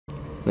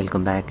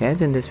Welcome back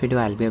guys. In this video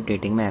I'll be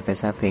updating my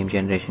FSR frame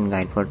generation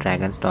guide for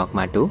Dragon's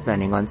Dogma 2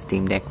 running on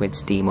Steam Deck with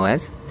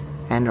SteamOS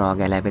and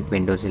Rog Ally with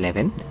Windows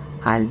 11.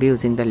 I'll be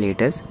using the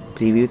latest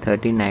Preview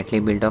 13 nightly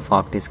build of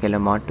Optiscaler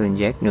Mod to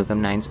inject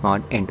Nukem9's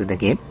mod into the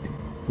game.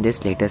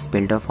 This latest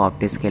build of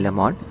Optiscaler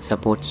Mod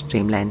supports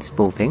Streamline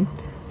spoofing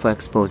for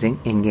exposing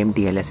in-game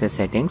DLSS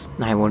settings.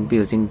 I won't be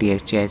using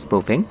DXGI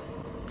spoofing.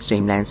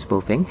 Streamline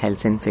spoofing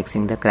helps in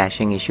fixing the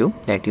crashing issue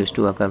that used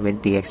to occur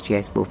with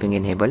DXGI spoofing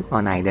enabled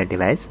on either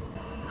device.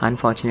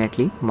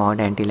 Unfortunately, mod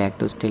anti-lag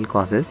 2 still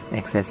causes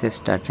excessive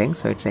stuttering,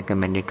 so it's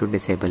recommended to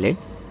disable it.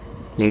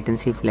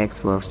 Latency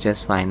flex works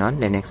just fine on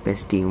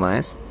Linux-based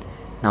SteamOS.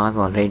 Now I've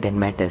already done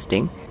my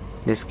testing.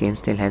 This game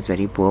still has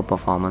very poor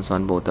performance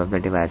on both of the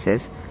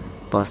devices.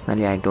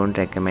 Personally, I don't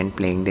recommend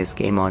playing this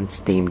game on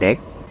Steam Deck.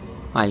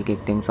 I'll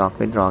kick things off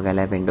with Rog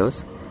Ally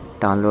Windows.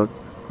 Download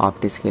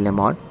Optiscaler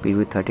Mod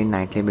Preview 13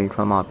 nightly build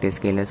from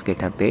Optiscaler's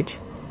GitHub page.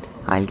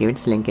 I'll give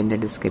its link in the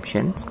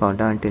description. Scroll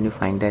down until you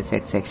find the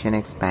asset section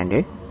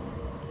expanded.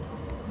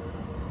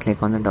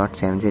 Click on the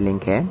 .7z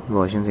link here,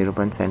 version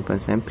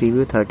 0.7.7,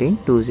 preview 13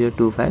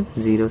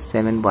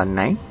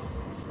 20250719.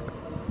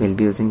 We'll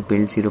be using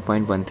build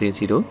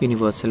 0.130,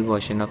 universal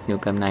version of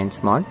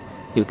Nukem9's mod.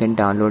 You can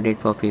download it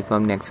for free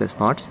from Nexus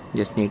Mods.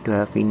 Just need to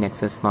have free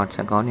Nexus Mods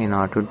account in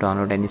order to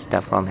download any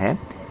stuff from here.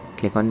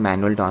 Click on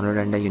manual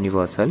download under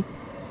universal.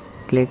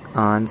 Click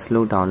on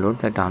slow download,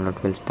 the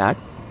download will start.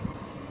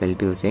 We'll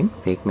be using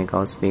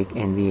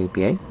Fakenvapi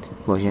API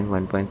version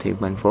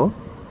 1.3.4.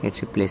 It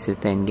replaces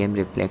the in-game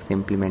reflex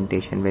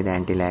implementation with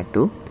anti-lag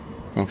 2.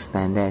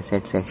 Expand the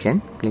asset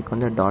section. Click on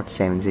the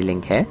 .7z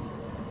link here.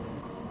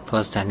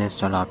 First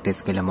uninstall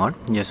Optiscaler mod.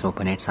 Just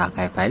open its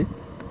archive file.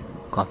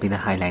 Copy the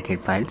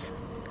highlighted files,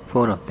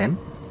 4 of them.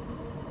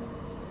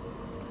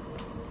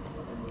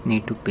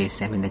 Need to paste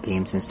them in the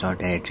game's installed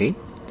directory.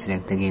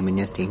 Select the game in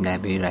your Steam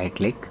library, right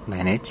click,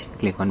 manage,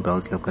 click on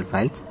browse local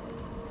files.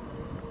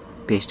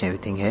 Paste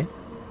everything here.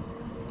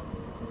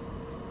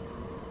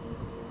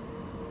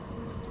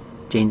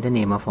 Change the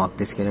name of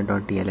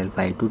optiscaler.dll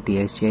file to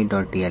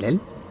txgi.dll.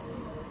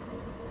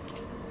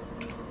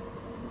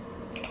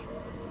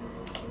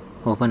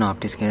 Open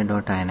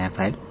optiscaler.ini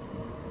file.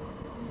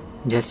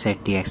 Just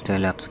set the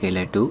external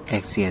upscaler to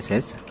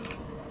XeSS.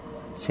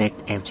 Set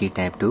FG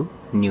type to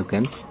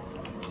Nukems.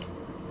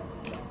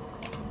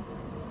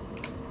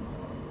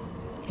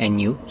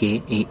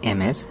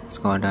 NUKEMS.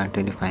 Scroll down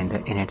until you find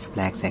the inits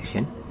flag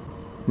section.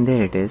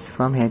 There it is.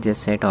 From here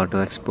just set auto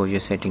exposure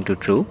setting to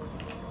true.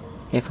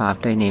 If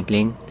after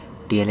enabling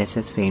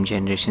DLSS frame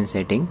generation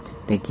setting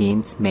the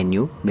game's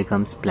menu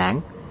becomes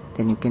blank,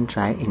 then you can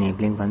try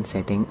enabling one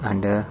setting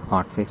under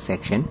hotfix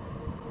section.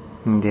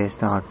 There's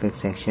the hotfix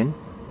section,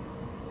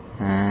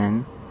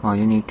 and all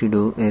you need to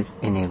do is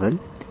enable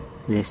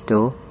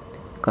restore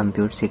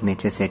compute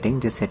signature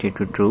setting. Just set it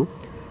to true.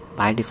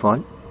 By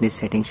default this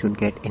setting should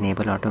get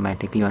enabled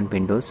automatically on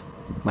Windows,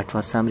 but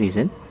for some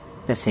reason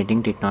the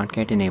setting did not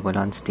get enabled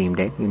on Steam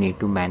Deck. You need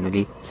to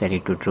manually set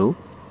it to true.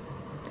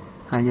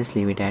 I'll just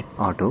leave it at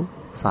auto,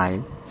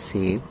 file,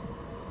 save,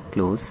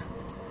 close.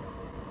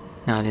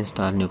 Now I'll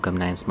install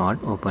Nukem9's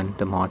mod. Open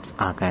the mod's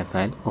archive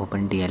file,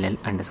 open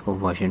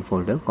DLL_version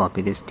folder,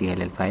 copy this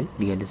DLL file.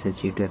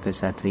 DLSS G to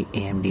FSR 3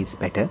 AMD is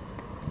better.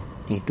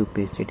 Need to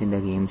paste it in the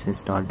game's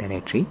installed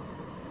directory,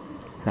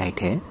 right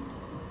here.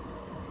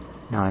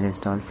 Now I'll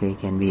install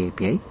Fakenvapi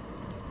API.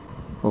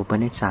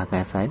 Open its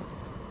archive file,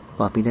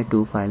 copy the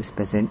 2 files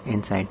present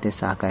inside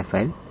this archive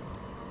file,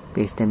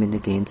 paste them in the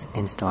game's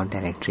installed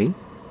directory,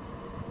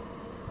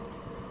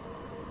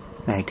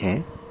 right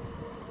here.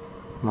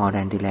 Mod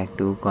anti-lag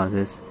 2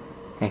 causes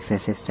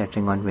excessive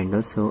stuttering on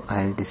Windows, so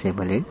I'll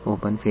disable it.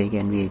 Open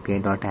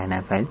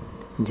fakenvapi.ini file.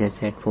 Just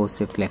set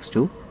force reflex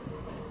to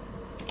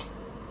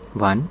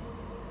 1.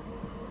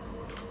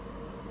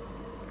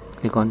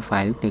 Click on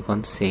file, click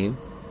on save,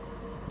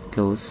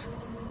 close.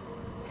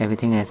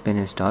 Everything has been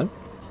installed.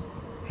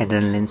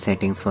 Adrenaline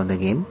settings for the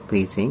game,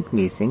 FreeSync,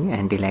 VSync,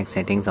 anti-lag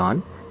settings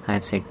on. I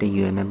have set the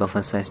UMA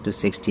buffer size to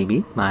 6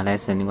 GB. Mala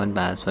is running on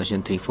BIOS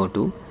version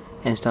 3.4.2.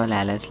 Install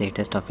Ally's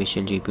latest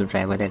official GPU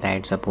driver that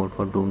adds support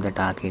for Doom the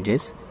Dark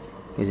Ages.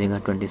 Using a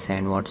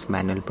 27 watts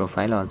manual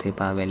profile, all 3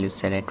 power values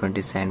set at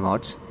 27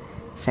 watts.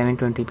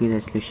 720p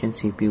resolution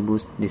CPU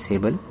boost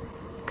disabled.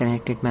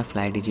 Connected my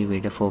FlyDigi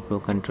Vader 4 Pro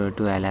controller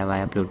to Ally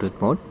via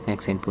Bluetooth mode.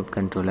 X input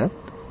controller.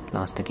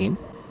 Lost the game.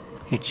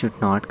 It should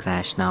not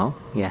crash now.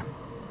 Yeah,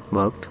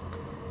 worked.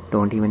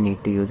 Don't even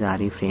need to use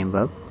RE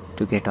framework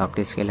to get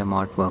Optiscaler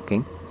mod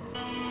working.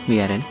 We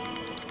are in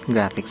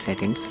graphics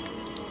settings.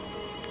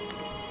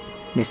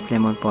 Display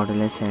mode portal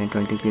has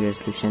 720p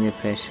resolution,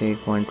 refresh rate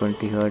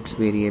 120Hz,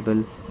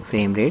 variable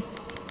frame rate.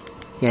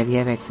 Here we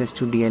have access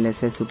to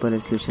DLSS super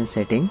resolution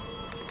setting.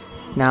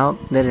 Now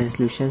the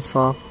resolutions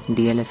for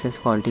DLSS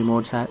quality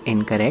modes are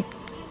incorrect.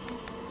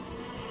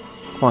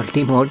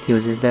 Quality mode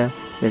uses the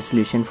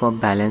resolution for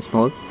balance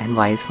mode and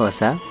vice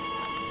versa.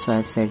 So I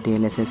have set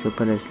DLSS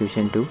super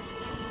resolution to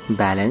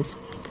balance.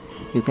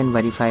 You can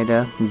verify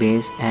the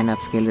base and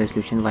upscale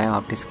resolution via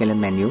Optiscaler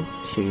menu.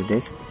 Show you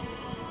this.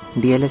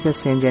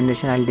 DLSS frame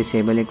generation, I'll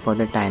disable it for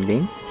the time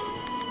being.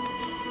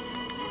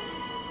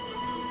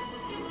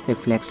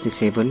 Reflex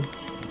disable.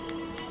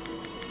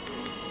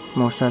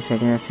 Most of the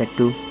settings are set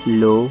to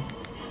low.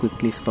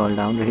 Quickly scroll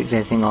down. Ray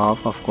tracing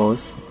off, of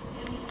course.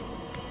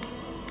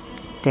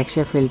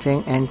 Texture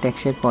filtering and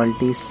texture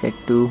quality is set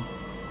to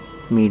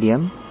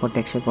medium. For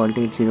texture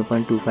quality it's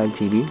 0.25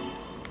 GB.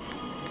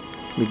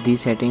 With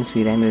these settings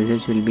VRAM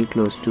usage will be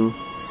close to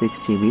 6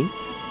 GB.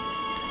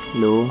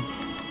 Low.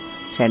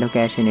 Shadow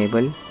cache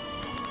enable.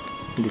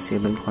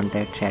 Disable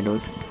contact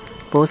shadows.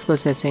 Post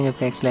processing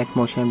effects like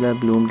motion blur,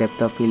 bloom,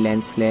 depth of field,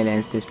 lens flare,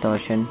 lens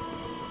distortion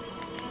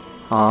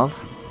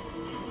off.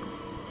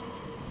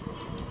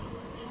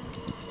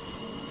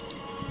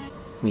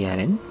 We are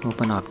in.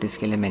 Open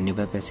Optiscaler menu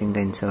by pressing the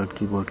insert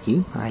keyboard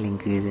key. I'll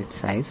increase its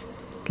size.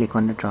 Click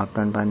on the drop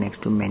down bar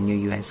next to menu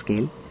UI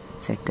scale.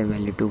 Set the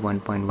value to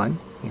 1.1.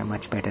 Yeah,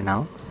 much better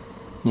now.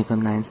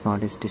 Nukem9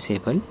 Mod is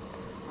disabled.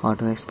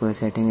 Auto export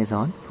setting is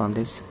on. From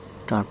this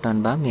drop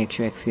down bar, make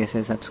sure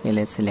XeSS upscale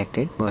is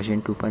selected.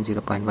 Version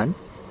 2.0.1.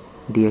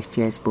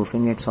 DXGI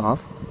spoofing it's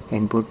off.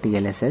 Input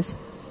DLSS.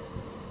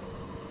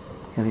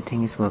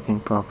 Everything is working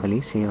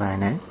properly. Save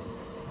INI.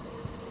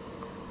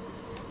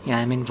 Yeah,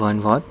 I'm in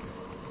Vernworth.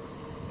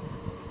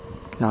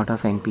 Lot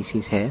of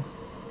NPCs here.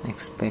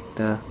 Expect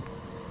the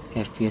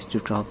FPS to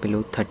drop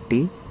below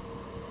 30.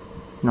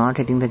 Not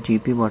hitting the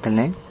GP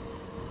bottleneck.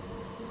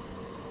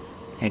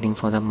 Heading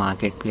for the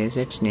marketplace.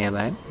 It's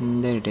nearby.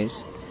 There it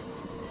is.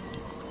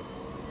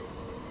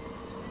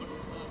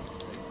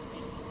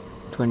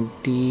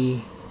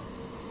 29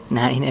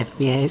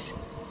 FPS.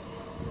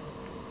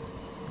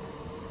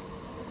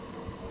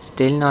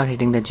 Still not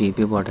hitting the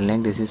GP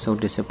bottleneck. This is so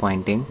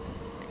disappointing.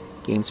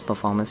 Game's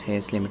performance here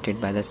is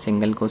limited by the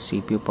single core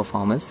CPU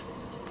performance.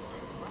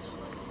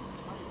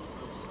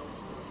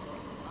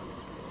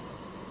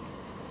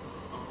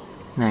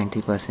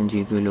 %90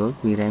 GPU load.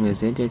 VRAM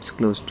usage it's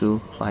close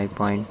to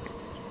 5.7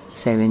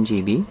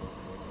 GB.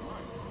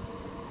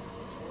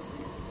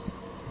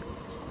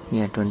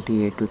 Yeah,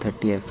 28 to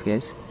 30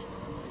 FPS.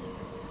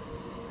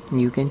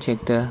 You can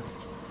check the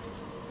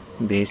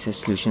base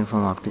resolution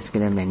from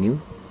Optiscaler menu.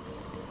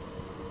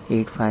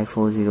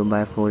 8540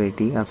 by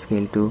 480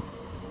 upscale to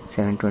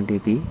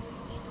 720p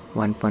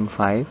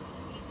 1.5.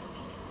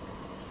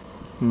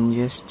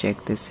 Just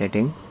check this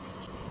setting.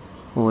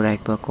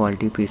 Override per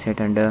quality preset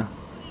under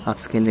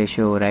upscale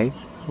ratio override.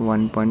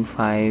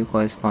 1.5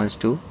 corresponds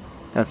to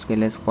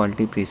upscaler's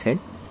quality preset.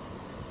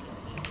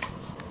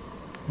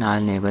 Now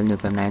I'll enable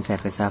Nukem9's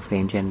FSR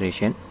frame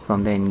generation.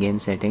 From the in-game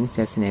settings,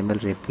 just enable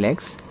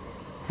reflex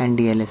and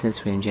DLSS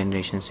frame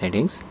generation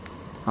settings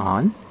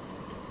on.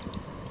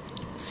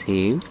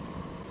 Save.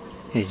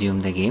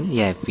 Resume the game.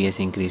 Yeah, FPS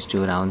increased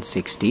to around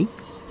 60.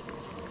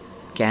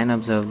 Can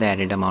observe the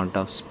added amount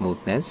of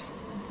smoothness.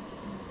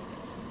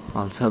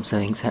 Also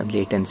observing some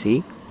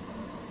latency.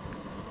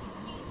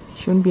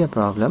 Shouldn't be a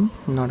problem.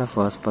 Not a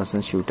first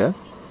person shooter.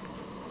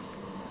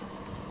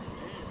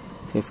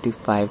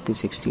 55 to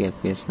 60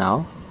 FPS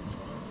now.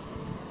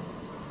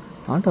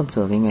 Not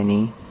observing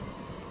any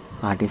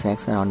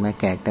artifacts around my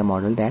character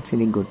model. That's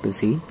really good to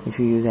see. If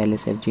you use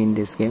LSFG in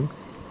this game,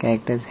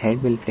 character's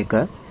head will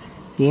flicker.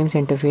 Game's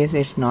interface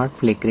is not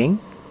flickering.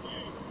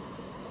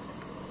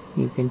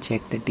 You can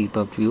check the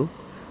debug view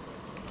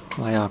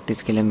via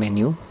Optiscaler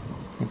menu.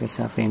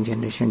 FSR frame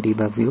generation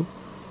debug view.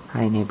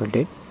 I enabled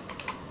it.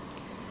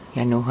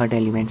 Yeah, no HUD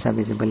elements are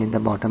visible in the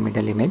bottom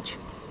middle image.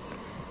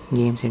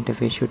 Game's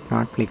interface should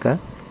not flicker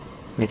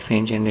with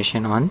frame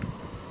generation on.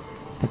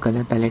 The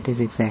color palette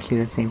is exactly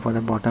the same for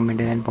the bottom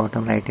middle and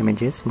bottom right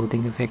images.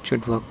 Smoothing effect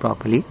should work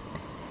properly.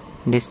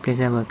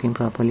 Displays are working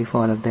properly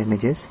for all of the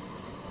images.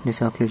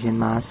 Disocclusion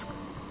mask,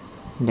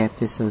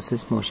 depth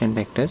resources, motion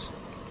vectors,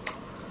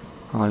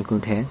 all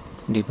good here.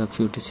 Debug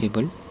view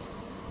disabled.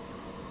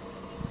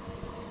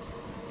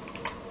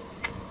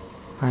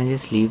 I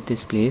just leave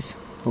this place.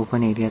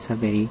 Open areas are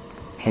very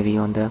heavy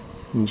on the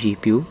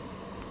GPU.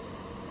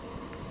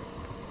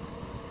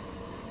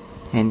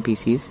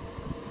 NPCs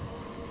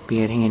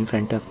appearing in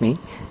front of me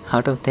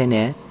out of thin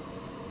air.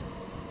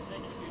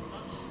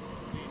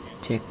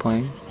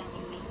 Checkpoint.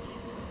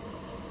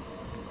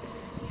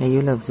 Here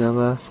you'll observe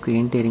a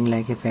screen tearing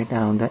like effect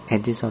around the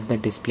edges of the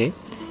display.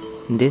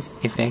 This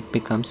effect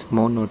becomes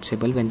more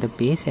noticeable when the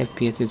base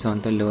FPS is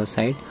on the lower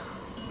side.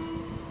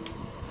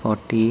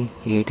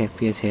 48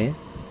 FPS here.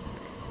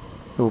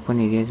 The open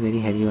area is very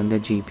heavy on the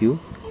GPU.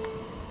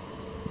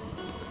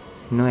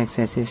 No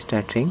excessive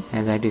stuttering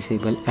as I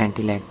disable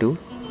anti-lag 2.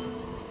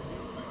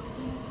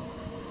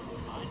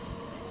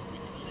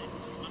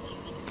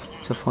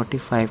 So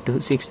 45 to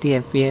 60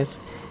 FPS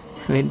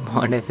with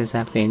mod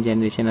FSR frame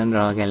generation on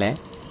Rog Ally.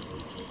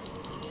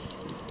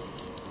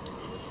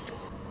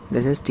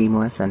 This is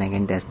SteamOS and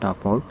again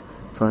desktop mode.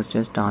 First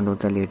just download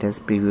the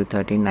latest preview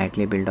 13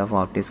 nightly build of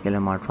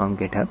Optiscaler mod from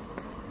GitHub.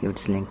 Give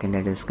its link in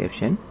the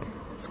description.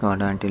 Scroll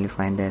down until you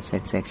find the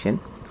asset section.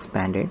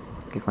 Expand it.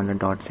 Click on the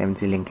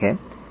 .7z link here.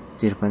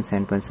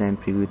 0.7.7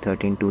 preview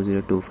 13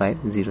 2025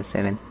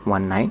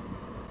 0719.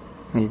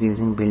 We'll be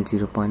using build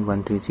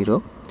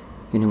 0.130.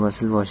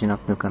 Universal version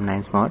of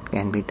Nukem9 Mod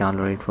can be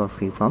downloaded for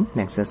free from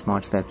Nexus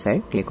Mod's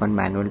website. Click on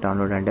manual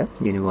download under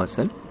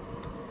Universal.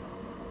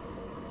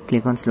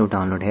 Click on slow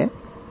download here.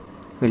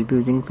 We'll be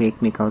using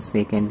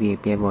Fakenvapi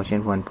API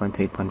version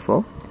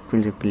 1.3.4.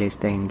 Will replace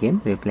the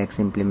in-game reflex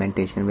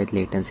implementation with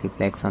latency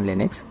flex on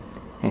Linux.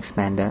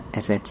 Expand the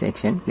asset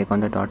section. Click on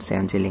the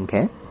 .7z link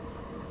here.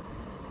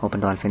 Open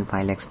Dolphin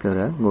File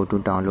Explorer. Go to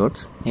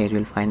Downloads. Here you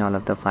will find all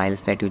of the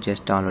files that you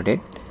just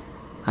downloaded.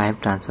 I have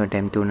transferred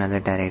them to another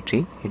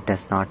directory. It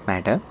does not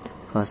matter.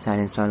 First I'll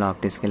install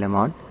Optiscaler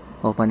Mod.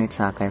 Open its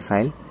archive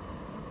file.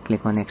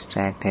 Click on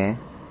Extract here.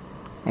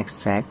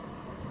 Extract.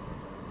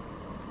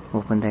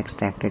 Open the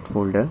extracted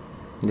folder.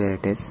 There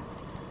it is.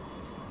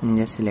 And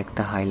just select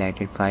the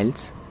highlighted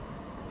files,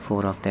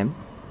 4 of them.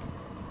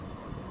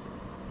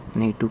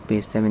 Need to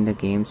paste them in the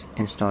game's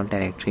install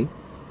directory.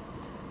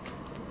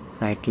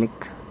 Right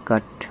click,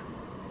 cut.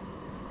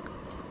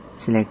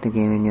 Select the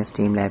game in your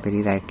Steam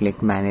library, right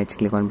click, manage,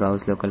 click on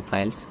browse local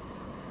files.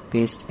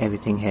 Paste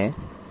everything here.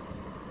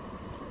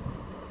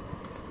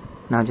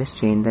 Now just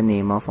change the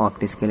name of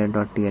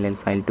optiscaler.dll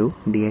file to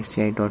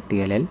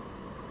dxgi.dll.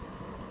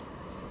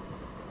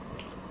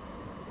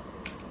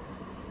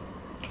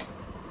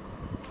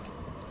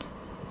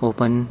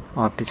 Open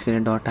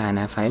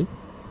optiscaler.ini file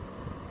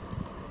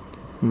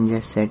and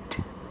just set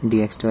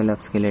dx12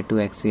 upscaler to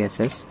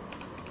XeSS.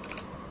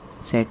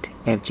 Set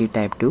FG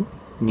type to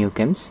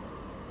Nukems,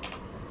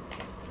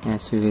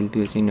 as we will be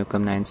using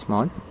Nukem9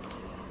 Mod.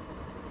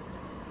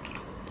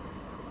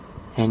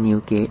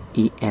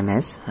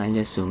 NUKEMS. I'll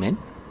just zoom in.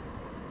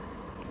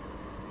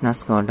 Now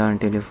scroll down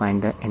until you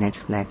find the init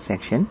flag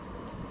section.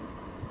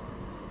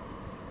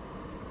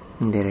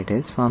 And there it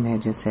is. From here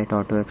just set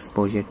auto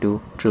exposure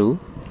to true.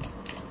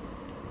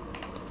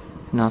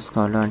 Now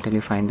scroll down until you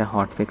find the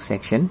hotfix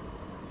section.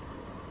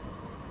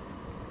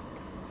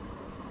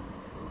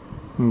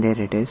 And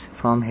there it is.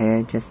 From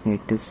here just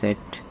need to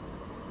set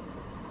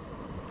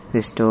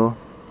restore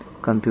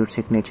compute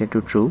signature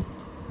to true.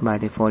 By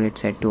default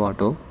it's set to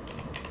auto.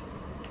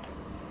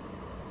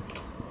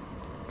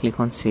 Click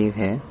on save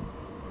here.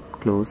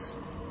 Close.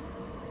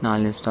 Now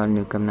I'll install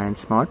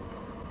Nukem9 Mod.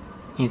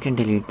 You can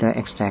delete the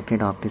extracted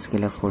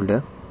Optiscaler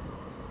folder.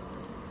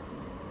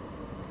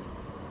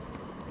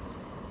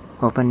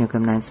 Open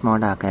Nukem9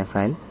 Mod archive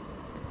file.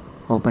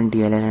 Open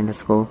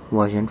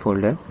DLL_version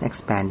folder.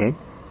 Expand it.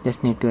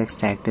 Just need to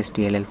extract this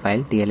DLL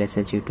file.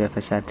 DLSS due to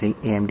FSR 3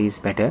 AMD is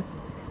better.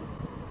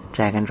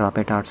 Drag and drop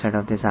it outside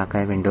of this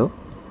archive window.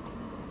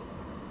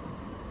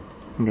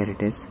 There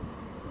it is.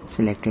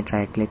 Select it,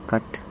 right click,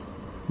 cut.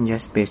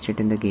 Just paste it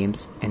in the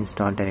game's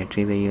install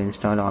directory where you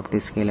install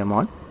Optiscaler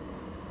Mod.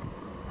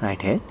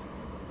 Right here.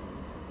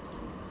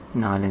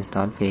 Now I'll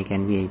install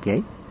Fakenvapi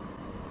API.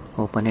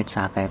 Open its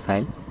archive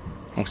file.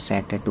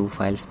 Extract the 2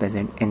 files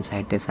present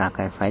inside this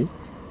archive file.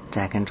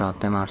 Drag and drop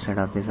them outside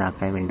of this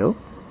archive window.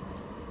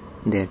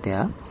 There they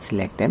are.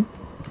 Select them.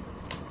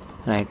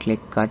 Right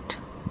click, cut.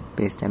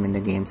 Paste them in the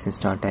game's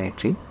install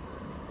directory.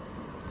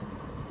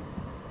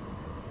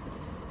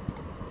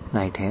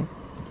 Right here.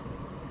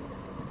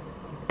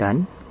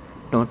 Done.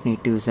 Don't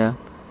need to use a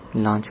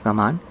launch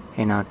command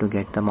in order to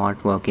get the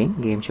mod working.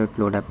 Game should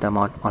load up the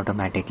mod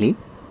automatically.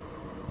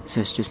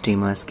 Switch to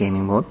streamers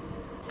gaming mode.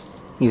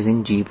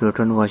 Using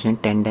G-Proton version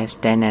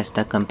 10-10 as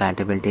the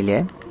compatibility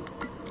layer.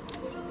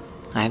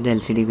 I have the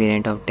LCD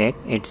variant of tech.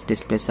 Its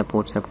display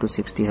supports up to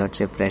 60 Hz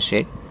refresh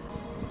rate.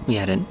 We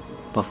are in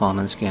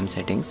performance game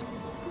settings.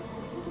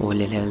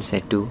 OLED level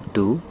set to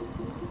 2.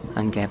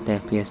 Uncap the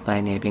FPS by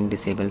enabling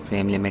disable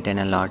frame limit and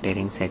allow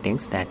tearing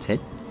settings. That's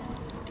it.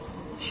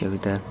 Show you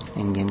the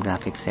in-game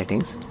graphics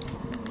settings.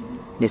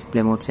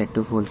 Display mode set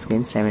to full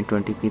screen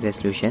 720p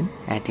resolution.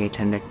 At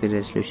 800p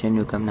resolution,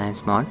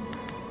 Nukem9 Mod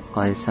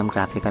causes some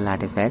graphical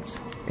artifacts,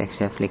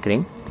 texture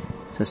flickering,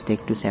 so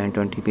stick to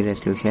 720p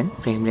resolution.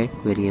 Frame rate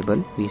variable,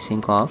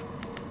 VSync off.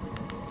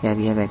 Here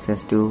we have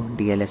access to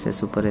DLSS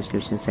super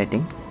resolution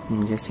setting,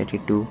 and just set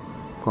it to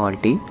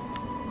quality.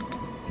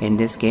 In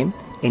this game,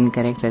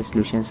 incorrect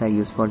resolutions are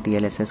used for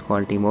DLSS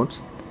quality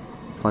modes.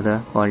 For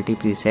the quality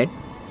preset,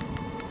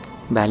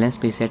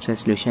 balanced preset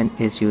resolution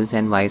is used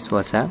and vice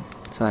versa,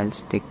 so I'll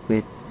stick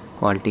with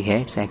quality here.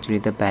 It's actually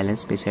the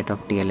balanced preset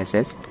of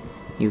DLSS.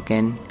 You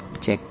can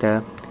check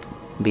the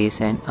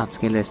base and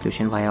upscale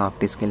resolution via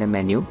Optiscaler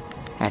menu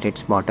at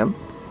its bottom.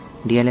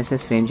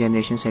 DLSS frame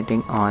generation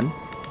setting on.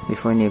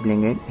 Before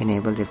enabling it,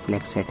 enable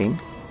reflex setting.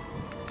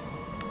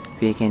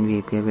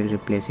 Fakenvapi will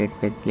replace it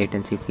with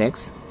latency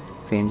flex.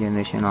 Frame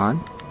generation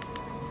on.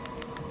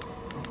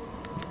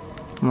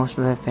 Most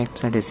of the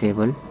effects are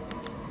disabled.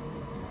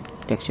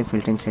 Texture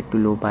filtering set to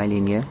low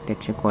bilinear.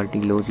 Texture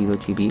quality low 0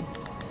 GB.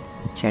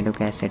 Shadow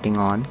cast setting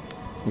on.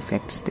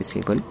 Effects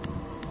disabled.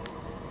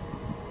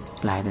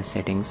 Apply the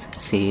settings.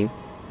 Save.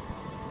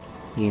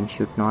 Game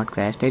should not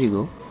crash. There you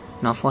go.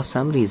 Now for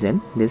some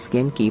reason this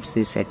game keeps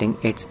resetting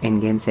its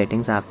in-game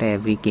settings after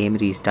every game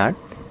restart.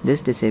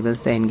 This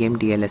disables the in-game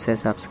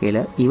DLSS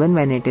upscaler even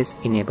when it is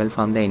enabled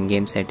from the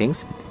in-game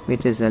settings,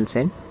 which results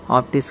in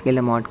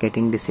Optiscaler mod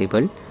getting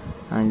disabled.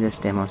 I'll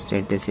just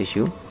demonstrate this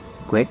issue.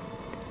 Quit.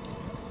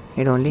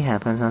 It only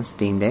happens on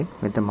Steam Deck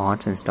with the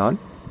mods installed.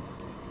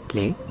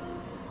 Play.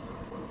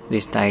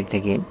 Restart the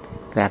game.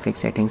 Graphic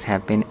settings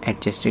have been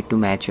adjusted to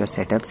match your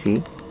setup.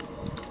 See.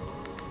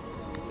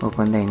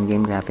 Open the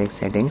in-game graphics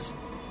settings.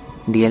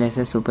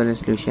 DLSS super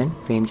resolution,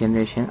 frame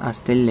generation are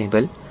still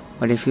enabled,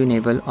 but if you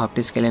enable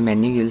Optiscaler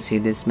menu, you will see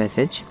this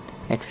message: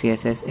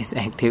 XeSS is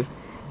active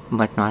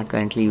but not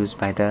currently used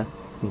by the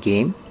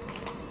game.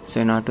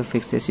 So in order to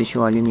fix this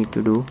issue, all you need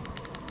to do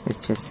is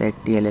just set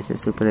DLSS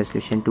super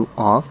resolution to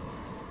off.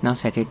 Now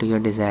set it to your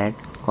desired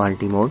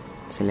quality mode.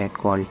 Select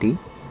quality.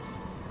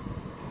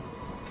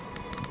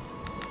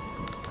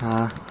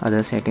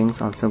 Other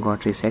settings also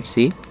got reset.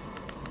 See,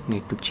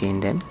 need to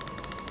change them.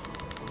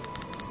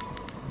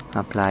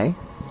 Apply.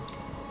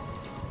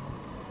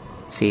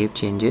 Save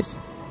changes.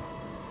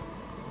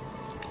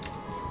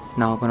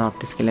 Now open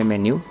Optiscaler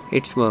menu.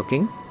 It's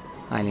working.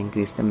 I'll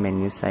increase the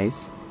menu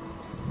size.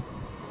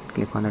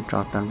 Click on the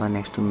drop down bar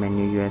next to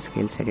menu UI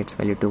scale. Set its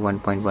value to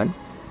 1.1.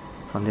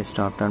 From this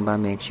drop down bar,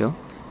 make sure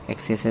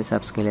XeSS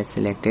upscaler is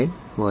selected.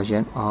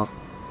 Version of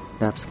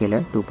the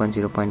upscaler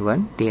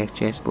 2.0.1.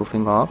 DXJ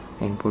spoofing off.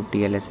 Input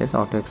DLSS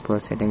auto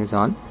expose setting is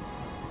on.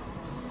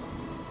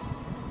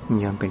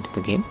 Jump into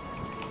the game.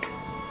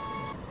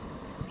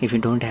 If you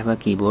don't have a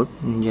keyboard,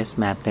 just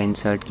map the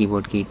insert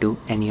keyboard key to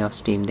any of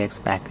Steam Deck's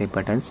backlight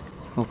buttons.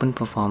 Open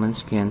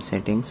performance QM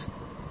settings.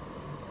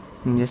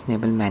 Just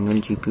enable manual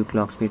GPU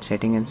clock speed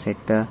setting and set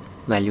the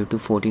value to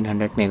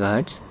 1400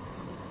 MHz.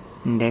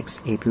 Deck's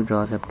APU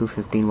draws up to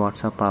 15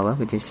 watts of power,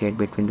 which is shared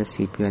between the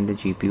CPU and the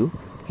GPU.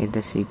 If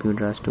the CPU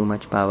draws too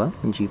much power,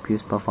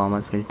 GPU's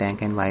performance will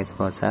tank and vice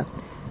versa.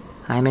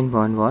 I'm in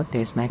Vernworth.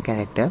 There's my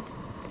character.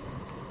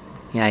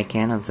 Yeah, I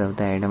can observe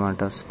the added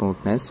amount of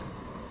smoothness.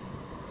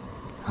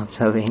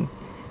 Observing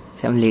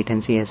some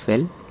latency as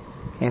well.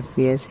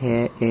 FPS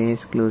here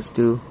is close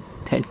to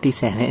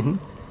 35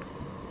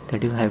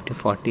 to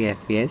 40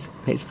 FPS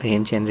with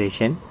frame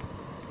generation.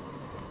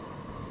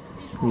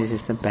 This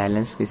is the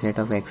balance preset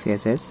of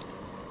XeSS.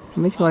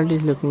 Image quality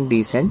is looking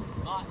decent.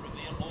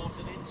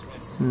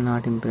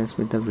 Not impressed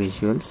with the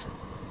visuals.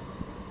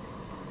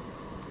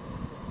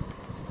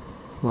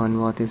 1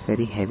 watt is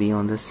very heavy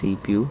on the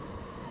CPU.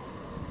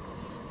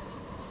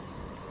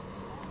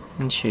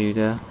 And show you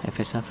the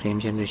FSR frame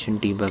generation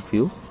debug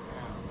view.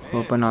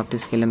 Open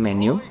Optiscaler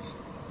menu.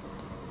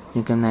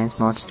 Nukem9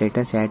 Mod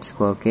status, yeah, it's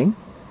working.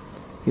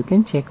 You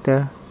can check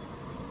the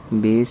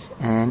base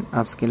and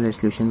upscale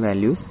resolution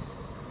values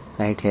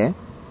right here.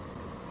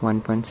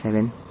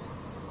 1.7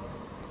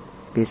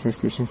 base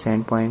resolution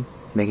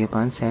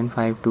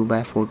 752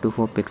 by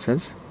 424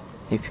 pixels.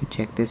 If you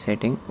check this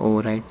setting,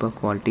 override per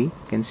quality, you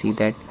can see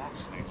that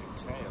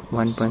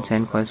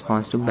 1.7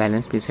 corresponds to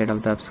balance preset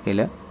of the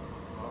upscaler.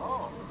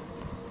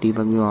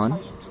 Debug view on.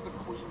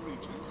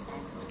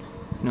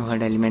 No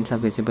HUD elements are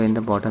visible in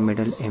the bottom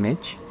middle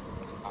image.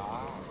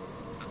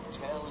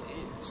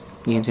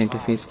 Game's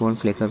interface won't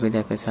flicker with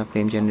FSR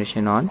frame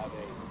generation on.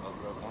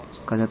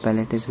 Color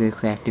palette is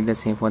exactly the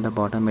same for the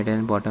bottom middle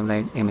and bottom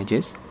right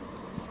images.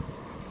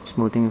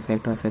 Smoothing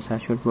effect of FSR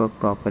should work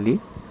properly.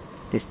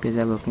 Displays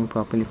are working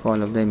properly for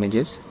all of the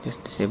images.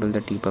 Just disable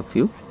the debug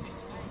view.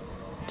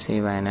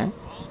 Save INI.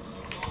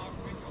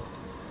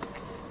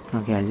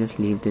 Okay, I'll just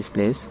leave this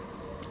place.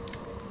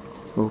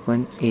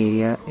 Open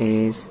area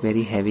is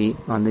very heavy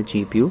on the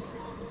GPU.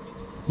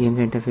 Game's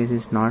interface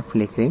is not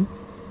flickering.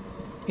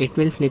 It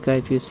will flicker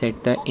if you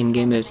set the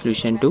in-game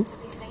resolution to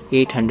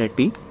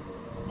 800p.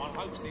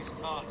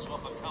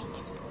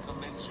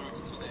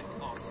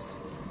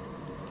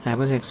 I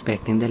was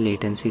expecting the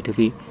latency to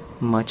be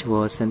much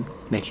worse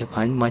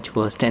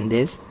than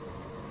this.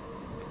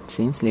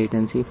 Seems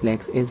latency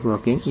flex is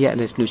working. Yeah,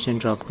 resolution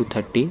dropped to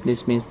 30.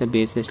 This means the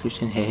base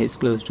resolution here is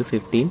close to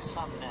 15.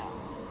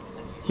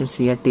 You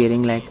see a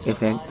tearing like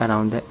effect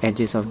around the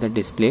edges of the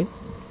display.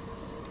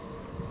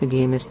 The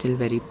game is still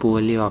very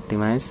poorly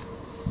optimized.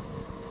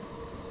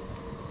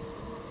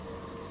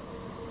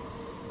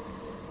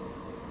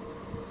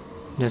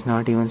 Does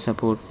not even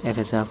support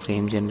FSR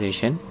frame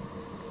generation.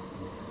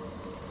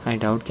 I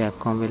doubt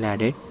Capcom will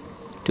add it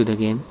to the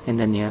game in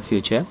the near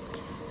future.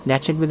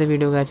 That's it with the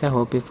video, guys. I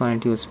hope you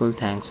found it useful.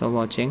 Thanks for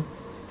watching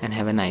and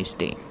have a nice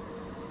day.